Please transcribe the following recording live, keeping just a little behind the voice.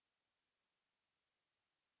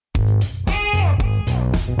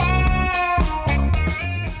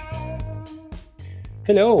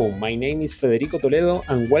Hello, my name is Federico Toledo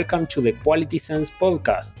and welcome to the Quality Sense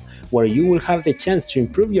podcast, where you will have the chance to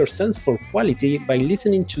improve your sense for quality by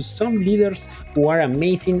listening to some leaders who are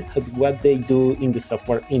amazing at what they do in the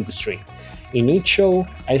software industry. In each show,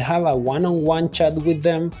 I'll have a one-on-one chat with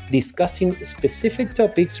them discussing specific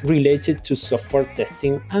topics related to software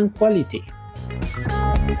testing and quality.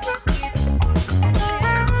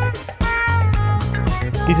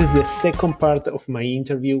 This is the second part of my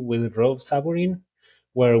interview with Rob Saborin,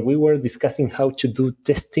 where we were discussing how to do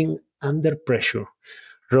testing under pressure.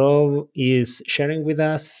 Rob is sharing with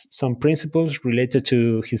us some principles related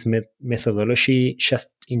to his methodology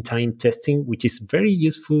just-in-time testing, which is very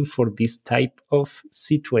useful for this type of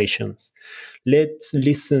situations. Let's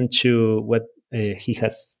listen to what he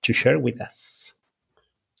has to share with us.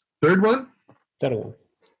 Third one? Third one.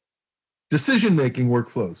 Decision-making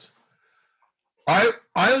workflows.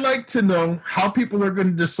 I like to know how people are going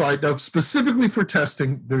to decide. Now, specifically for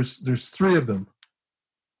testing, there's three of them.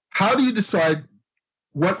 How do you decide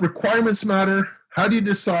what requirements matter? How do you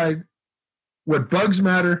decide what bugs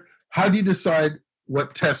matter? How do you decide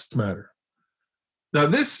what tests matter? Now,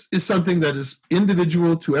 this is something that is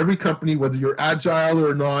individual to every company, whether you're agile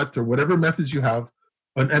or not, or whatever methods you have,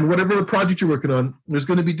 and whatever the project you're working on, there's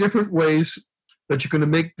going to be different ways that you're going to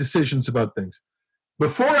make decisions about things.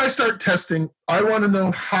 Before I start testing, I want to know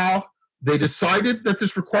how they decided that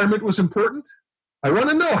this requirement was important. I want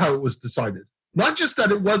to know how it was decided. Not just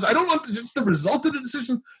that it was. I don't want just the result of the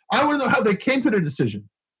decision. I want to know how they came to their decision.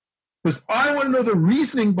 Because I want to know the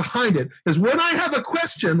reasoning behind it. Because when I have a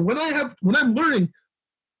question, when I'm learning,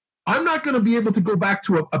 I'm not going to be able to go back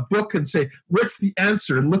to a book and say, what's the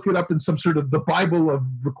answer? And look it up in some sort of the Bible of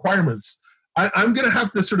requirements. I'm going to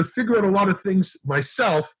have to sort of figure out a lot of things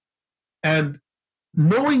myself, and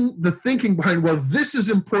knowing the thinking behind, well, this is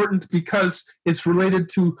important because it's related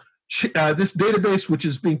to this database, which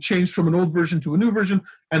is being changed from an old version to a new version,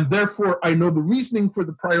 and therefore I know the reasoning for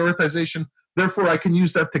the prioritization, therefore I can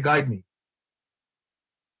use that to guide me.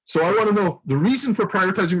 So I want to know the reason for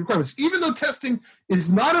prioritizing requirements. Even though testing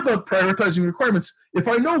is not about prioritizing requirements, if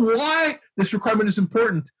I know why this requirement is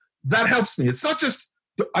important, that helps me. It's not just,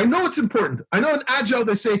 I know it's important. I know in Agile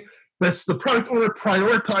they say the product owner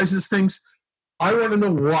prioritizes things. I want to know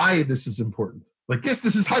why this is important. Like, yes,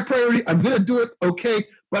 this is high priority. I'm going to do it. Okay.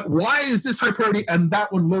 But why is this high priority and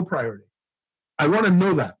that one low priority? I want to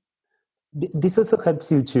know that. This also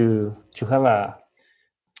helps you to have a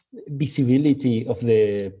visibility of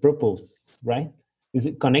the purpose, right? Is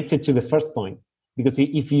it connected to the first point? Because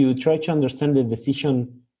if you try to understand the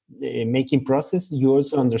decision making process, you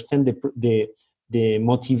also understand the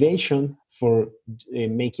motivation for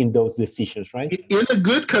making those decisions, right? In a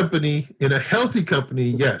good company, in a healthy company,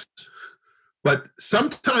 yes. But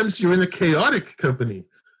sometimes you're in a chaotic company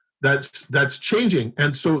that's changing.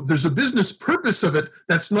 And so there's a business purpose of it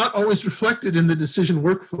that's not always reflected in the decision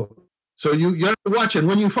workflow. So you have to watch it. And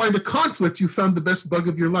when you find a conflict, you found the best bug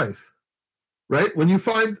of your life, right? When you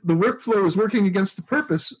find the workflow is working against the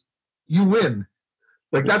purpose, you win.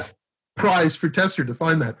 Like that's prize for tester to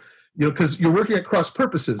find that, because you're working at cross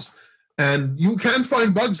purposes. And you can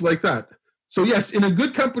find bugs like that. So yes, in a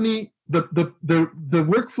good company, the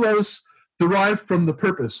workflows derive from the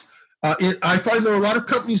purpose. I find there are a lot of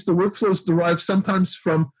companies, the workflows derive sometimes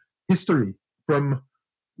from history, from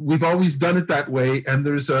we've always done it that way, and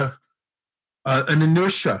there's an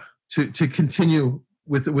inertia to continue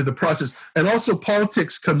with the process. And also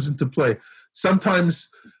politics comes into play. Sometimes,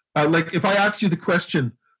 like if I ask you the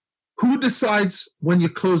question, who decides when you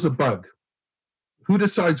close a bug? Who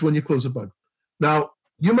decides when you close a bug? Now,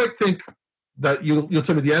 you might think that you'll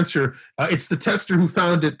tell me the answer. It's the tester who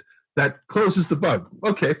found it that closes the bug.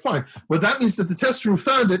 Okay, fine. Well, that means that the tester who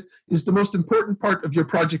found it is the most important part of your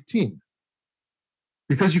project team,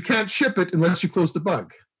 because you can't ship it unless you close the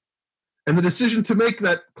bug. And the decision to make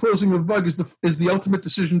that closing of the bug is the ultimate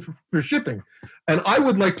decision for shipping. And I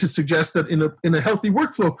would like to suggest that in a healthy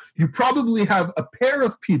workflow, you probably have a pair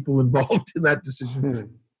of people involved in that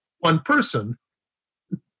decision. One person.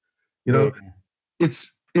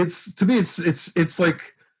 It's to me, it's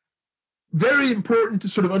like very important to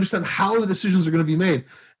sort of understand how the decisions are going to be made.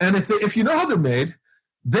 And if you know how they're made,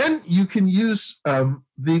 then you can use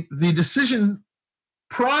the decision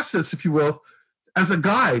process, if you will, as a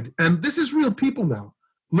guide. And this is real people now.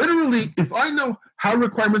 Literally, if I know how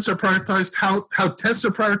requirements are prioritized, how tests are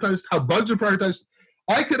prioritized, how bugs are prioritized,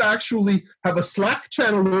 I could actually have a Slack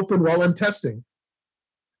channel open while I'm testing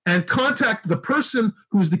and contact the person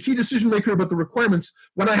who's the key decision maker about the requirements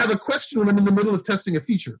when I have a question when I'm in the middle of testing a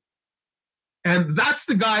feature. And that's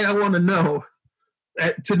the guy I want to know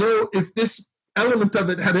if this element of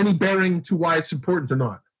it had any bearing to why it's important or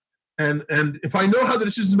not. And if I know how the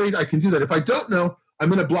decision is made, I can do that. If I don't know,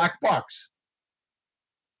 I'm in a black box.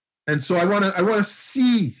 And so I want to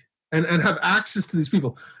see and have access to these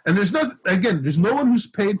people. And there's no one who's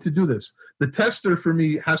paid to do this. The tester, for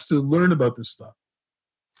me, has to learn about this stuff.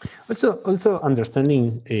 Also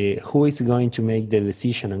understanding who is going to make the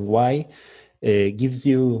decision and why gives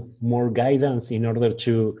you more guidance in order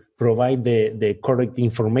to provide the correct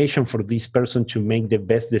information for this person to make the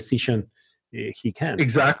best decision he can.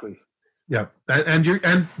 Exactly. Yeah.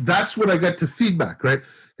 And that's what I get to feedback, right?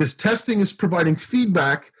 Because testing is providing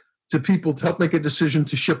feedback to people to help make a decision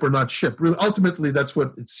to ship or not ship. Really, ultimately, that's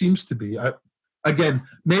what it seems to be. Again,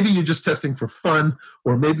 maybe you're just testing for fun,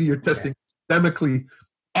 or maybe you're testing academically.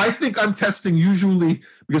 I think I'm testing usually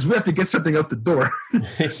because we have to get something out the door.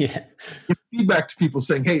 Yeah. Give feedback to people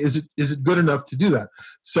saying, hey, is it good enough to do that?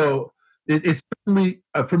 So it's certainly,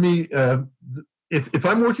 for me, if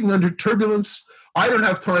I'm working under turbulence, I don't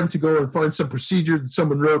have time to go and find some procedure that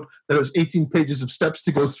someone wrote that has 18 pages of steps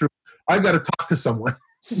to go through. I've got to talk to someone.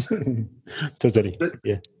 Totally.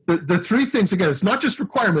 Yeah. The three things, again, it's not just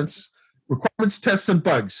requirements, tests, and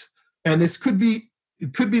bugs. And it could be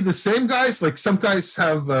the same guys. Like some guys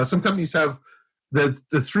have, some companies have the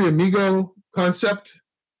three amigo concept.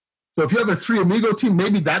 So if you have a three amigo team,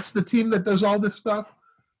 maybe that's the team that does all this stuff.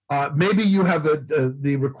 Maybe you have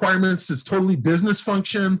the requirements is totally business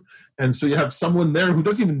function, and so you have someone there who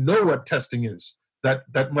doesn't even know what testing is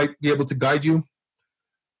that might be able to guide you.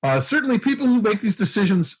 Certainly, people who make these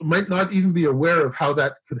decisions might not even be aware of how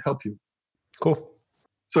that could help you. Cool.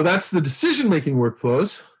 So that's the decision-making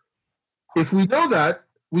workflows. If we know that,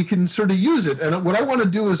 we can sort of use it. And what I want to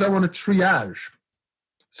do is I want to triage.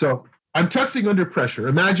 So I'm testing under pressure.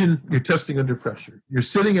 Imagine you're testing under pressure. You're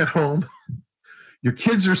sitting at home. Your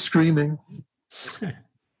kids are screaming.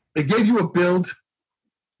 They gave you a build.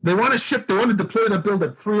 They want to ship. They want to deploy that build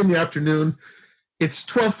at 3 p.m. It's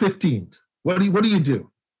 12:15. What do you do?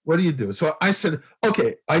 What do you do? So I said,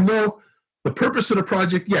 okay, I know the purpose of the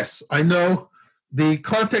project. Yes, I know the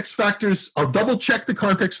context factors. I'll double check the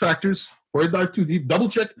context factors before I dive too deep. Double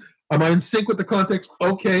check. Am I in sync with the context?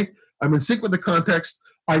 Okay, I'm in sync with the context.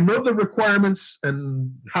 I know the requirements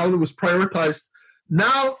and how it was prioritized.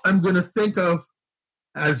 Now I'm going to think of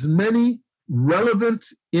as many relevant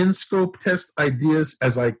in-scope test ideas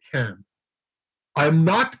as I can. I'm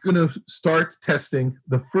not going to start testing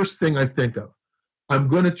the first thing I think of. I'm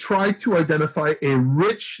going to try to identify a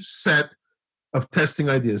rich set of testing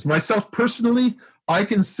ideas. Myself personally, I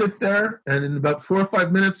can sit there and in about 4 or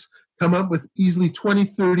 5 minutes come up with easily 20,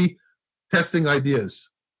 30 testing ideas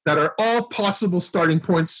that are all possible starting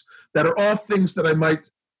points, that are all things that I might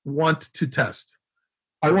want to test.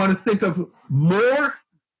 I want to think of more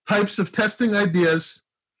types of testing ideas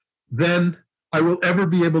than I will ever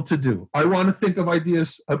be able to do. I want to think of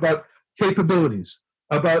ideas about capabilities,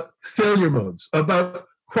 about failure modes, about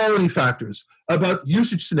quality factors, about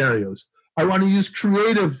usage scenarios. I want to use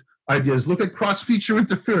creative ideas, look at cross-feature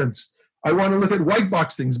interference. I want to look at white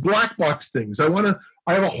box things, black box things. I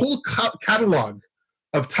have a whole catalog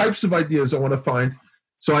of types of ideas I want to find.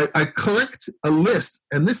 So I collect a list,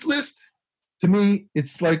 and this list, to me,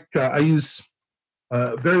 it's like I use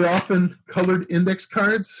very often colored index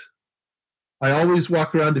cards. I always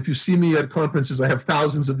walk around. If you see me at conferences, I have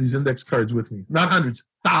thousands of these index cards with me. Not hundreds,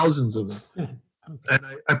 thousands of them. Okay. And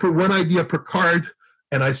I put one idea per card,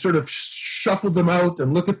 and I sort of shuffle them out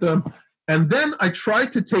and look at them. And then I try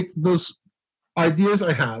to take those ideas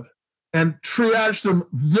I have and triage them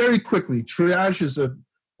very quickly. Triage is a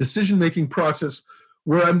decision-making process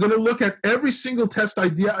where I'm going to look at every single test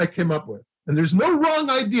idea I came up with. And there's no wrong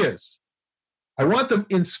ideas. I want them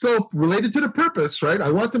in scope related to the purpose, right?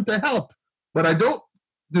 I want them to help. But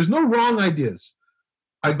there's no wrong ideas.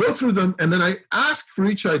 I go through them and then I ask for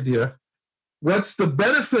each idea, what's the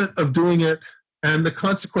benefit of doing it and the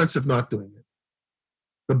consequence of not doing it?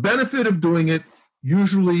 The benefit of doing it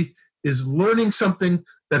usually is learning something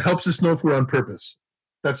that helps us know if we're on purpose.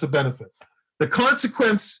 That's the benefit. The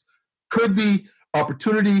consequence could be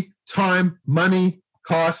opportunity, time, money,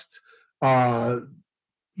 cost.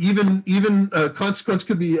 Even consequence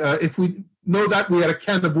could be if we know that we had a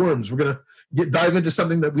can of worms, we're going to dive into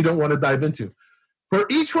something that we don't want to dive into. For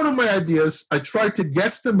each one of my ideas, I try to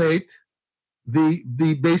guesstimate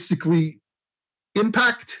the basically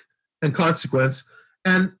impact and consequence,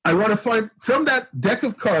 and I want to find from that deck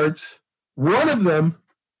of cards, one of them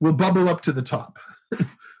will bubble up to the top.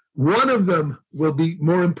 One of them will be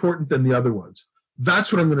more important than the other ones.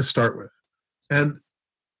 That's what I'm going to start with. And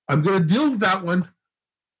I'm going to deal with that one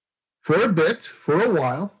for a bit, for a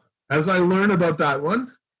while, as I learn about that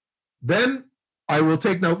one. Then I will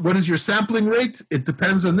take now, what is your sampling rate? It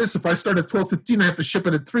depends on this. If I start at 12:15, I have to ship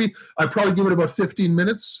it at 3. I probably give it about 15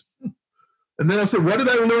 minutes. And then I'll say, what did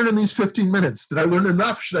I learn in these 15 minutes? Did I learn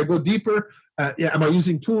enough? Should I go deeper? Am I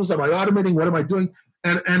using tools? Am I automating? What am I doing?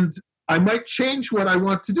 And I might change what I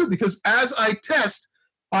want to do, because as I test,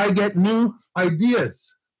 I get new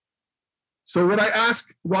ideas. So what I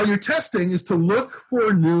ask while you're testing is to look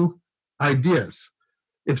for new ideas.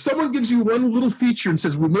 If someone gives you one little feature and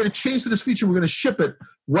says, we made a change to this feature, we're going to ship it,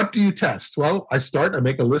 what do you test? Well, I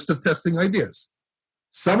make a list of testing ideas.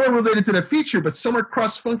 Some are related to that feature, but some are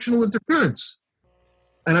cross-functional interference.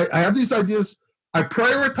 And I have these ideas. I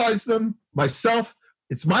prioritize them myself.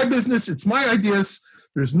 It's my business. It's my ideas.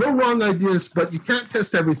 There's no wrong ideas, but you can't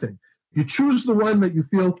test everything. You choose the one that you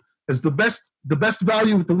feel has the best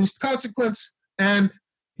value with the least consequence, and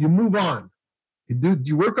you move on.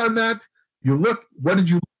 You work on that. You look, what did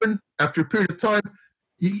you learn after a period of time?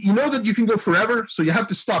 You know that you can go forever, so you have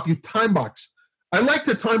to stop. You time box. I like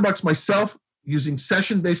to time box myself using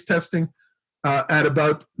session-based testing at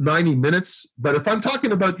about 90 minutes. But if you're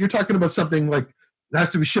talking about something like it has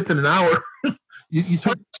to be shipped in an hour, you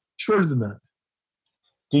talk shorter than that.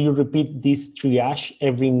 Do you repeat this triage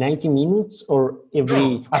every 90 minutes or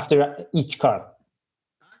after each card?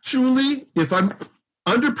 Actually, if I'm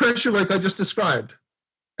under pressure like I just described,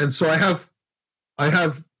 and so I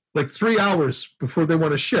have like 3 hours before they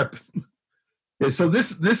want to ship. Okay, so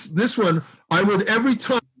this one, I would every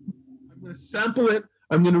time, I'm going to sample it,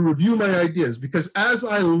 I'm going to review my ideas, because as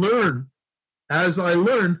I learn,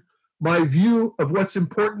 my view of what's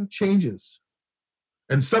important changes.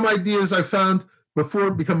 And some ideas I found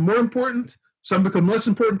before become more important, some become less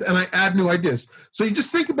important, and I add new ideas. So you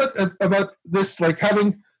just think about this like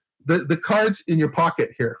having the cards in your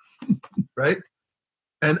pocket here, right?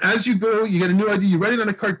 And as you go, you get a new idea, you write it on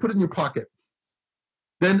a card, put it in your pocket.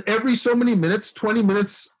 Then every so many minutes, 20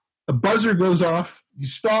 minutes, a buzzer goes off, you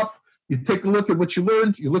stop, you take a look at what you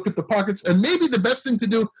learned, you look at the pockets, and maybe the best thing to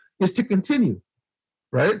do is to continue,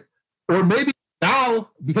 right? Or maybe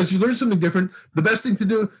now, because you learned something different, the best thing to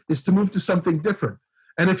do is to move to something different.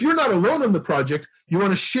 And if you're not alone on the project, you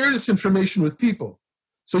want to share this information with people.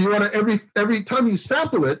 So you want to, every time you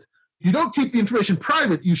sample it, you don't keep the information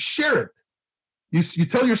private, you share it. You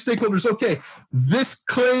tell your stakeholders, okay, this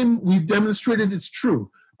claim we've demonstrated it's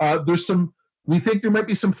true. We think there might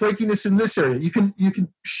be some flakiness in this area. You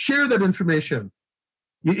can share that information.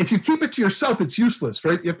 If you keep it to yourself, it's useless,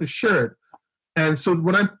 right? You have to share it. And so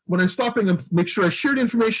when I'm stopping, I make sure I share the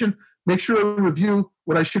information, make sure I review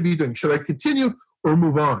what I should be doing. Should I continue or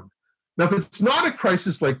move on? Now, if it's not a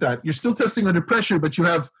crisis like that, you're still testing under pressure, but you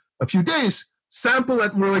have a few days, sample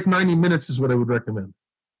at more like 90 minutes is what I would recommend.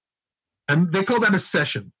 And they call that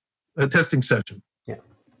a testing session. Yeah.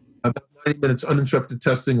 About 90 minutes uninterrupted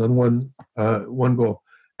testing on one goal.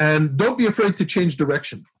 And don't be afraid to change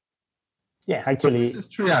direction. Yeah, actually. This is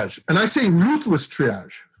triage. And I say ruthless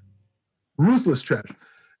triage. Ruthless triage.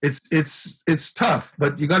 It's tough,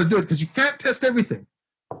 but you got to do it because you can't test everything.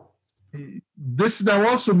 This now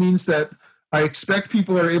also means that I expect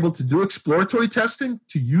people are able to do exploratory testing,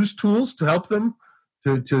 to use tools to help them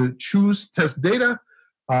to choose test data.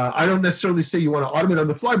 I don't necessarily say you want to automate on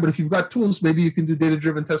the fly, but if you've got tools, maybe you can do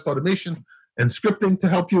data-driven test automation and scripting to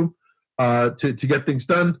help you to get things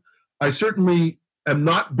done. I certainly am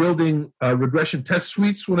not building regression test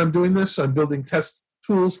suites when I'm doing this. I'm building test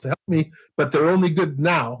tools to help me, but they're only good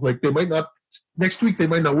now. Like they might not, next week they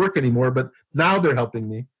might not work anymore, but now they're helping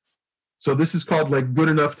me. So this is called like good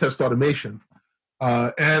enough test automation.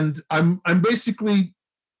 And I'm basically,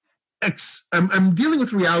 I'm dealing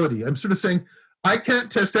with reality. I'm sort of saying, I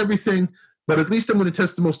can't test everything, but at least I'm going to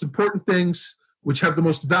test the most important things, which have the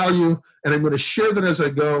most value, and I'm going to share that as I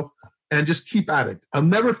go and just keep at it. I'll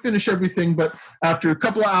never finish everything, but after a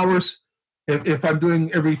couple of hours, if I'm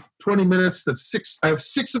doing every 20 minutes, that's 6. I have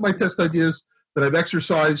 6 of my test ideas that I've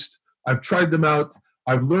exercised. I've tried them out.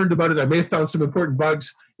 I've learned about it. I may have found some important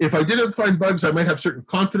bugs. If I didn't find bugs, I might have certain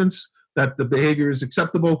confidence that the behavior is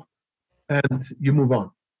acceptable, and you move on.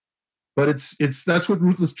 But that's what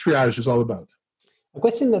ruthless triage is all about. A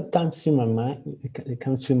question that comes to my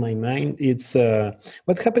mind, it's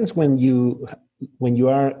what happens when you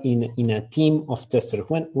are in a team of testers.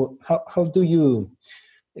 How do you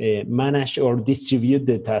manage or distribute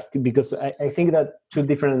the task? Because I think that 2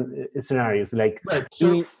 different scenarios, like right.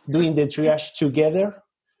 doing the triage together,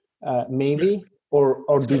 maybe,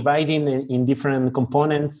 or dividing in different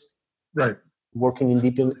components. Right. Working in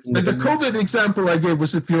deep. The COVID example I gave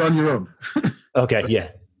was if you're on your own. Okay.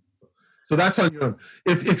 Yeah. So that's on your own.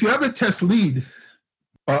 If you have a test lead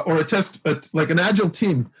or a test like an agile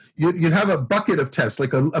team, you'd have a bucket of tests,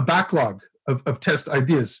 like a backlog of test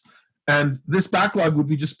ideas. And this backlog would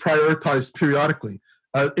be just prioritized periodically.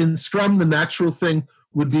 In Scrum, the natural thing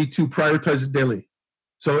would be to prioritize it daily.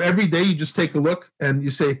 So every day you just take a look and you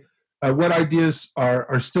say, what ideas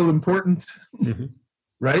are still important,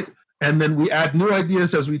 right? And then we add new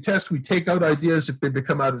ideas as we test. We take out ideas if they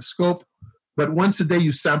become out of scope. But once a day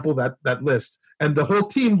you sample that list. And the whole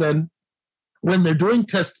team then, when they're doing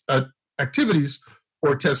test activities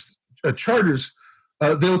or test charters,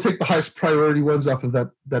 they'll take the highest priority ones off of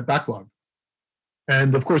that backlog.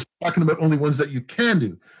 And of course, talking about only ones that you can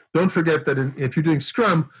do. Don't forget that if you're doing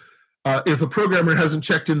Scrum, if a programmer hasn't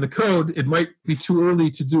checked in the code, it might be too early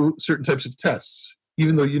to do certain types of tests,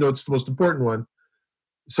 even though you know it's the most important one.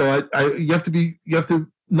 So you have to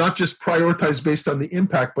not just prioritize based on the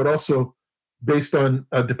impact, but also based on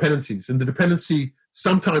dependencies. And the dependency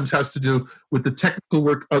sometimes has to do with the technical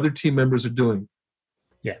work other team members are doing.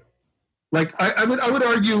 Yeah. Like I would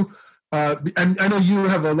argue, and I know you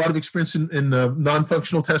have a lot of experience in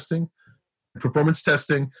non-functional testing, performance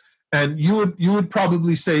testing, and you would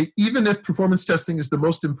probably say, even if performance testing is the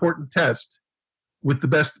most important test with the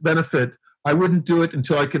best benefit, I wouldn't do it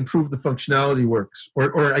until I can prove the functionality works,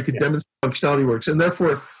 or I could demonstrate functionality works. And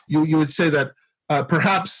therefore, you would say that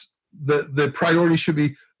perhaps the priority should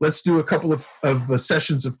be, let's do a couple of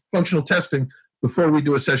sessions of functional testing before we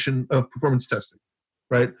do a session of performance testing,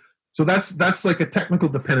 right? So that's like a technical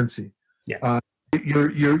dependency. Yeah.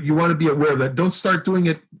 You want to be aware of that. Don't start doing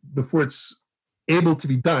it before it's able to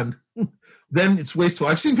be done. Then it's wasteful.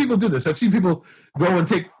 I've seen people do this. I've seen people go and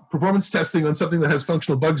take performance testing on something that has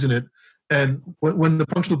functional bugs in it, and when the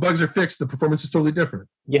functional bugs are fixed, the performance is totally different.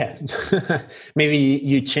 Yeah. Maybe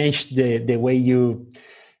you change the way you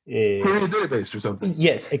query a database or something.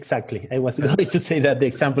 Yes, exactly. I was going to say that the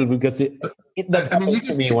example because that happens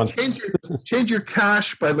to me once. Change your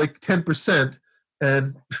cache by like 10%,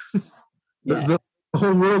 and the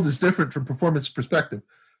whole world is different from performance perspective.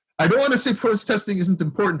 I don't want to say performance testing isn't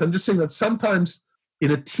important. I'm just saying that sometimes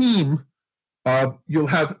in a team, you'll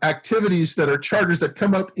have activities that are charters that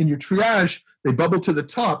come out in your triage. They bubble to the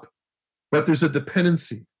top, but there's a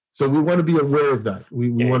dependency. So we want to be aware of that. We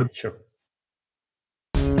want to. Sure.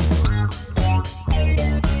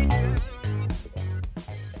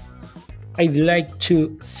 I'd like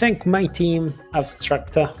to thank my team,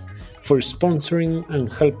 Abstracta, for sponsoring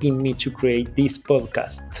and helping me to create this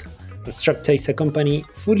podcast. Abstracta is a company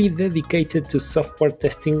fully dedicated to software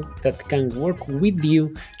testing that can work with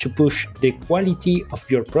you to push the quality of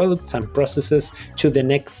your products and processes to the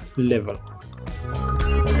next level.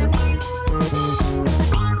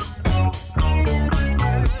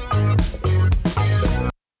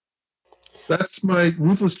 That's my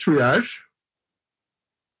ruthless triage.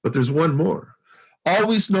 But there's one more.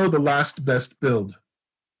 Always know the last best build.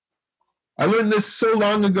 I learned this so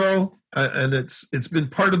long ago, and it's been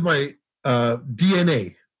part of my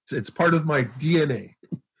DNA. It's part of my DNA.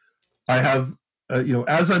 I have,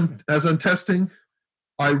 as I'm testing,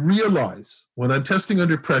 I realize when I'm testing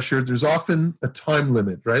under pressure, there's often a time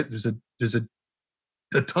limit, right? There's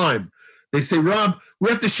a time. They say, Rob, we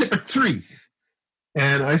have to ship at 3.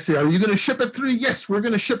 And I say, are you going to ship at 3? Yes, we're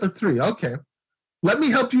going to ship at 3. Okay. Let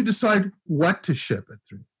me help you decide what to ship at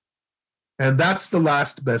 3. And that's the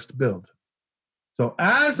last best build. So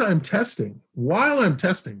as I'm testing, while I'm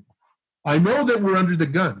testing, I know that we're under the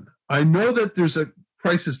gun. I know that there's a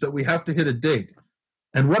crisis that we have to hit a date.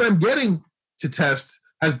 And what I'm getting to test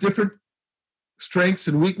has different strengths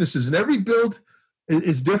and weaknesses. And every build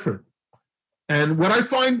is different. And what I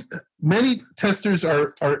find many testers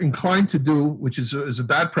are inclined to do, which is a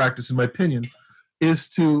bad practice in my opinion, is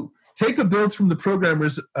to take a build from the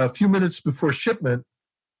programmers a few minutes before shipment,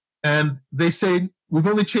 and they say, we've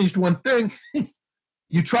only changed one thing.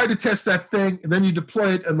 You try to test that thing, and then you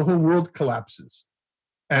deploy it, and the whole world collapses.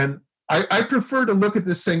 And I prefer to look at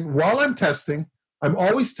this thing while I'm testing. I'm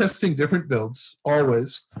always testing different builds,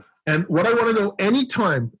 always. And what I want to know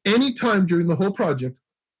anytime during the whole project,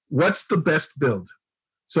 what's the best build?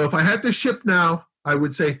 So if I had to ship now, I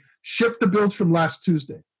would say, ship the builds from last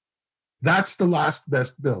Tuesday. That's the last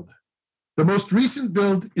best build. The most recent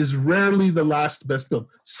build is rarely the last best build.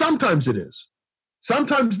 Sometimes it is.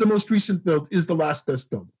 Sometimes the most recent build is the last best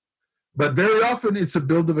build. But very often it's a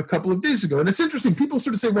build of a couple of days ago. And it's interesting. People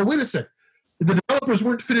sort of say, well, wait a sec. The developers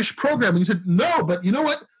weren't finished programming. You said, no, but you know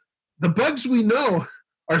what? The bugs we know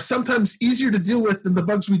are sometimes easier to deal with than the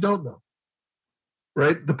bugs we don't know.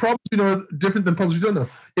 Right? The problems we know are different than problems we don't know.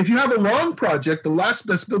 If you have a long project, the last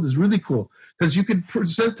best build is really cool because you can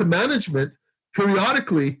present to management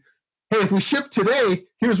periodically, hey, if we ship today,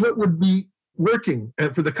 here's what would be working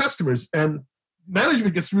for the customers. And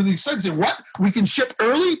management gets really excited and say, what? We can ship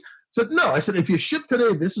early? said, no. I said, if you ship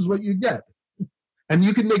today, this is what you get. And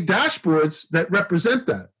you can make dashboards that represent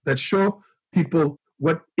that show people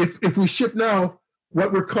what, if we ship now,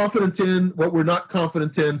 what we're confident in, what we're not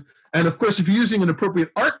confident in. And of course, if you're using an appropriate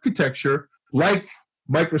architecture, like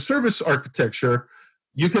microservice architecture,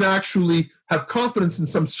 you can actually have confidence in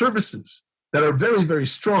some services that are very, very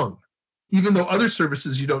strong, even though other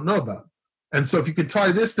services you don't know about. And so if you can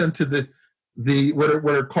tie this then to the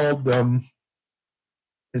what are called,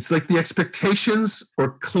 it's like the expectations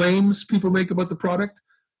or claims people make about the product,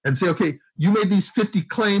 and say, okay, you made these 50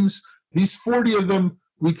 claims, these 40 of them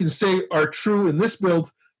we can say are true in this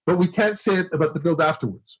build, but we can't say it about the build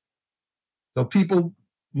afterwards. So people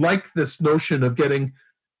like this notion of getting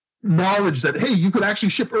knowledge that, hey, you could actually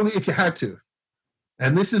ship early if you had to.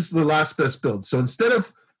 And this is the last best build. So instead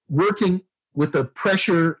of working with the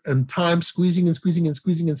pressure and time squeezing and squeezing and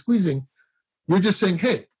squeezing and squeezing, you're just saying,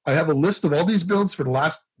 hey, I have a list of all these builds for the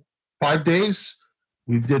last 5 days.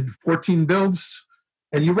 We did 14 builds,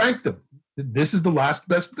 and you rank them. This is the last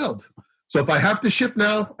best build. So if I have to ship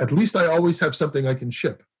now, at least I always have something I can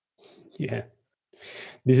ship. Yeah.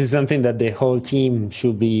 This is something that the whole team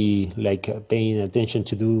should be like paying attention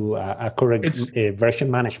to do a correct version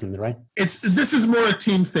management, right? This is more a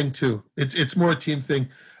team thing too. It's more a team thing.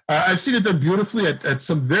 I've seen it done beautifully at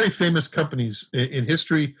some very famous companies in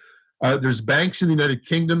history. There's banks in the United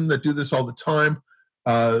Kingdom that do this all the time.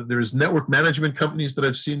 There's network management companies that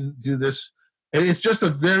I've seen do this. And it's just a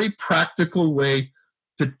very practical way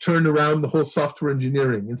to turn around the whole software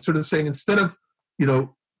engineering and sort of saying, instead of,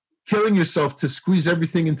 killing yourself to squeeze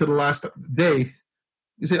everything into the last day,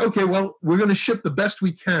 you say, okay, well, we're going to ship the best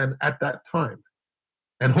we can at that time.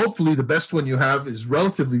 And hopefully the best one you have is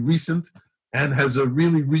relatively recent and has a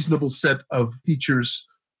really reasonable set of features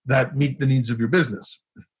that meet the needs of your business.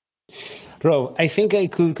 Rob, I think I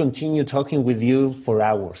could continue talking with you for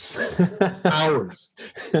hours. Hours.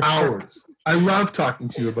 I love talking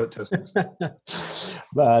to you about testing.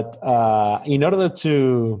 But in order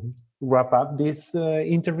to wrap up this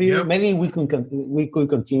interview, yep, maybe we could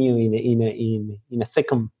continue in a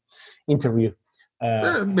second interview.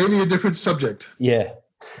 Maybe a different subject. Yeah,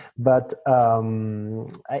 but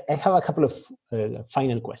I have a couple of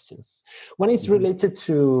final questions. One is related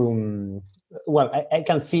to I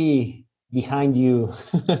can see behind you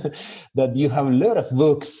that you have a lot of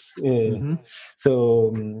books.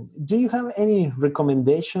 So do you have any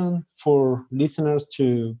recommendation for listeners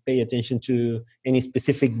to pay attention to any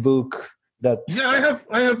specific book that? Yeah,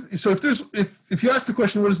 I have. So if you ask the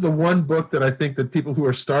question, what is the one book that I think that people who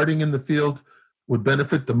are starting in the field would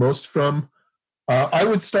benefit the most from? I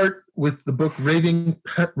would start with the book Raving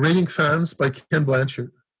Fans by Ken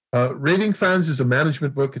Blanchard. Raving Fans is a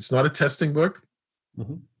management book. It's not a testing book.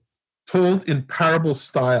 Told in parable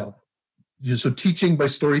style. So teaching by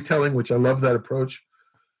storytelling, which I love that approach.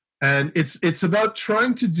 And it's about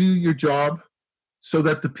trying to do your job so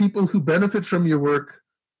that the people who benefit from your work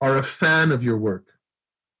are a fan of your work.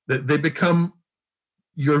 That they become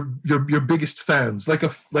your biggest fans. Like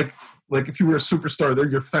if you were a superstar, they're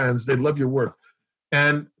your fans. They love your work.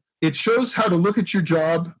 And it shows how to look at your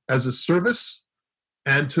job as a service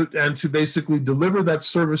and to basically deliver that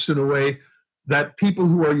service in a way that people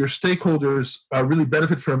who are your stakeholders really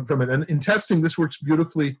benefit from it. And in testing, this works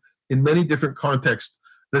beautifully in many different contexts.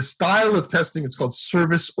 The style of testing is called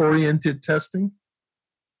service-oriented testing.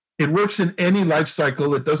 It works in any life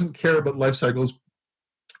cycle. It doesn't care about life cycles.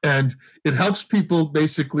 And it helps people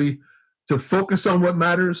basically to focus on what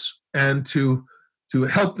matters and to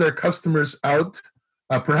help their customers out,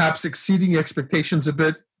 perhaps exceeding expectations a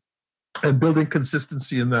bit and building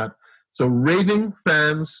consistency in that. So Raving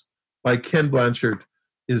Fans by Ken Blanchard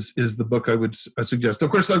is the book I would suggest. Of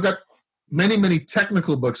course, I've got many, many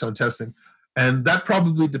technical books on testing, and that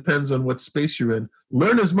probably depends on what space you're in.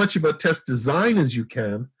 Learn as much about test design as you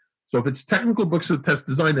can. So if it's technical books of test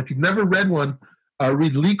design, if you've never read one,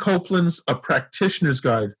 read Lee Copeland's A Practitioner's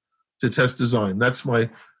Guide to Test Design. That's my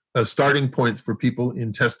starting point for people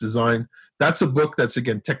in test design. That's a book that's,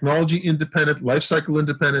 again, technology independent, life cycle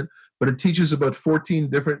independent, but it teaches about 14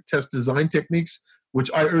 different test design techniques, which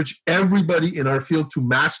I urge everybody in our field to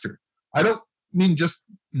master. I don't mean just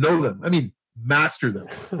know them. I mean master them.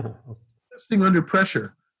 Testing under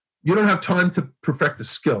pressure. You don't have time to perfect a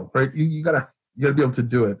skill, right? You gotta be able to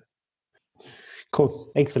do it.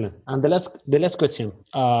 Cool, excellent. And the last question.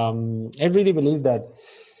 I really believe that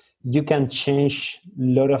you can change a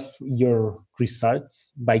lot of your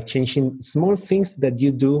results by changing small things that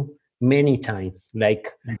you do many times, like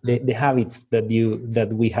the habits that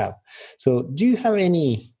we have. So do you have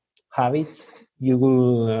any habits you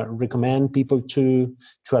will recommend people to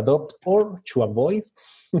adopt or to avoid?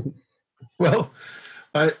 Well,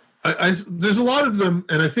 there's a lot of them,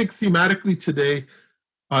 and I think thematically today,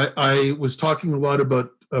 I was talking a lot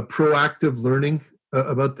about proactive learning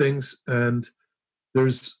about things, and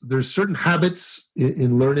there's certain habits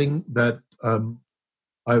in learning that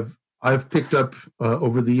I've picked up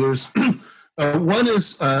over the years. One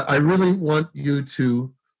is I really want you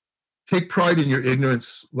to take pride in your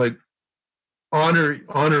ignorance, like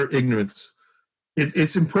honor ignorance.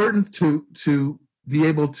 It's important to be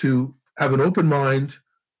able to have an open mind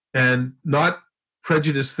and not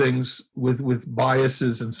prejudice things with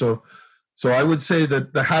biases. And so I would say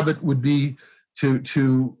that the habit would be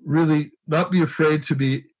to really not be afraid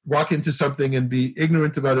to walk into something and be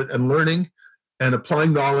ignorant about it and learning and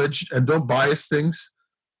applying knowledge, and don't bias things.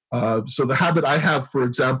 So the habit I have, for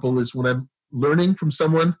example, is when I'm learning from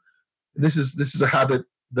someone, this is a habit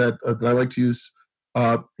that I like to use,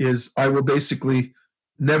 is I will basically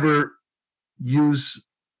never use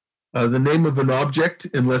the name of an object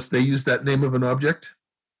unless they use that name of an object.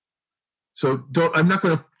 So I'm not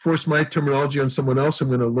going to force my terminology on someone else. I'm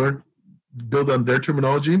going to build on their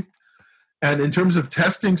terminology. And in terms of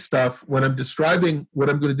testing stuff, when I'm describing what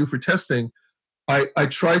I'm going to do for testing, I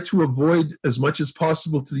try to avoid as much as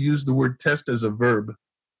possible to use the word test as a verb.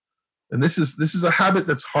 And this is a habit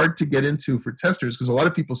that's hard to get into for testers, because a lot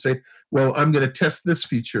of people say, well, I'm going to test this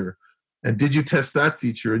feature. And did you test that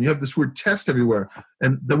feature? And you have this word test everywhere.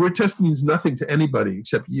 And the word test means nothing to anybody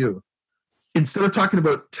except you. Instead of talking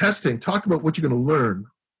about testing, talk about what you're going to learn.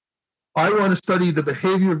 I want to study the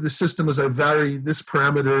behavior of the system as I vary this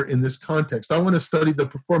parameter in this context. I want to study the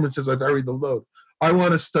performance as I vary the load. I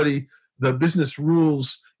want to study the business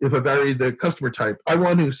rules if I vary the customer type. I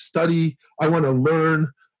want to study, I want to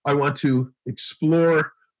learn, I want to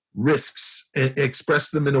explore risks and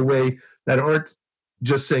express them in a way that aren't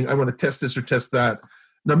just saying, I want to test this or test that.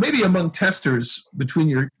 Now, maybe among testers, between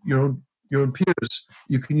your own peers,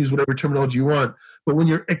 you can use whatever terminology you want. But when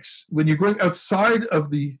you're going outside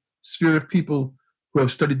of the sphere of people who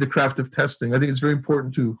have studied the craft of testing, I think it's very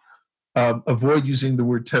important to avoid using the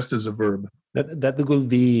word test as a verb. That will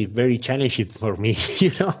be very challenging for me,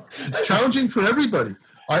 It's challenging for everybody.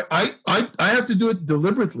 I have to do it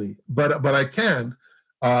deliberately, but I can,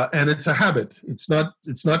 and it's a habit. It's not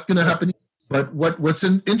going to happen. But what's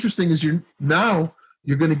interesting is you're going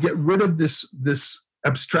to get rid of this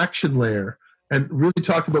abstraction layer and really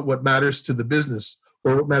talk about what matters to the business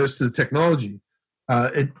or what matters to the technology.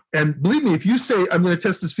 And believe me, if you say I'm going to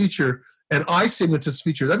test this feature and I say I'm going to test this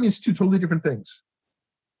feature, that means two totally different things.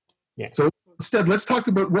 Yeah. So instead, let's talk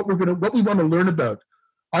about what we want to learn about.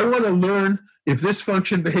 I want to learn if this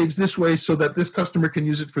function behaves this way so that this customer can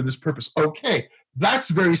use it for this purpose. Okay, that's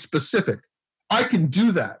very specific. I can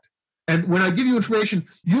do that. And when I give you information,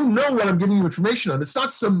 you know what I'm giving you information on. It's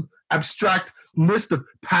not some abstract list of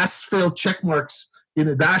pass-fail check marks in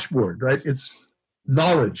a dashboard, right? It's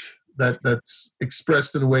knowledge that's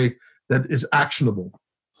expressed in a way that is actionable.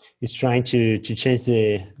 It's trying to change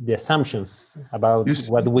the assumptions about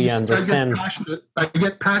what we understand. I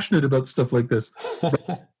get passionate about stuff like this,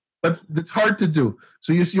 but it's hard to do.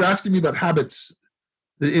 So you're asking me about habits.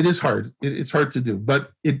 It is hard. It's hard to do,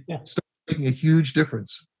 but it starts making a huge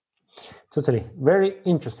difference. Totally. Very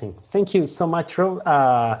interesting. Thank you so much, Rob.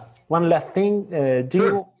 One last thing.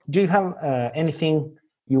 Do you have anything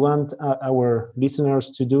you want our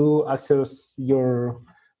listeners to do? Access your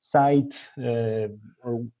site? Well,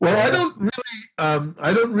 I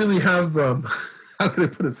don't really have how can I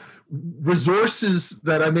put it, resources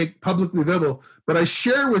that I make publicly available, but I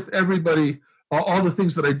share with everybody all the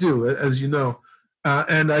things that I do, as you know.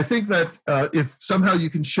 And I think that if somehow you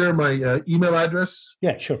can share my email address.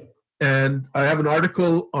 Yeah, sure. And I have an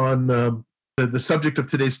article on the subject of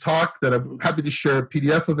today's talk that I'm happy to share a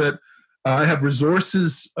PDF of it. I have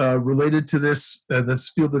resources related to this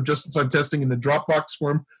field of just-in-time testing in the Dropbox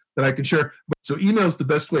form that I can share. So email is the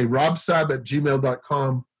best way.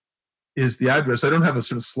 robsab@gmail.com is the address. I don't have a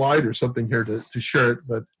sort of slide or something here to share it,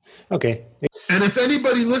 but okay. And if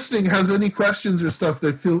anybody listening has any questions or stuff,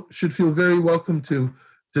 they should feel very welcome to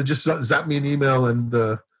just zap me an email,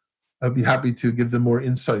 and I'd be happy to give them more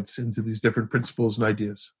insights into these different principles and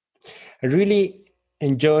ideas. I really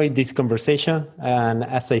enjoyed this conversation, and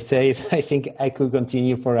as I said, I think I could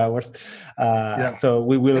continue for hours. So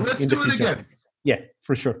we will. Let's do it again. Yeah,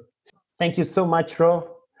 for sure. Thank you so much, Rob.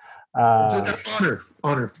 It's an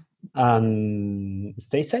honor.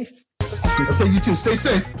 Stay safe. Okay, you too. Stay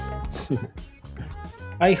safe.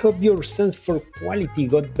 I hope your sense for quality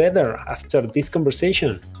got better after this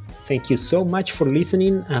conversation. Thank you so much for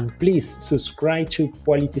listening, and please subscribe to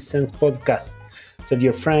Quality Sense Podcast Tell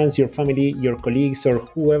your friends, your family, your colleagues, or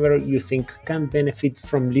whoever you think can benefit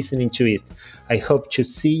from listening to it. I hope to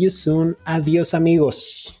see you soon. Adios,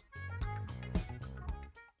 amigos.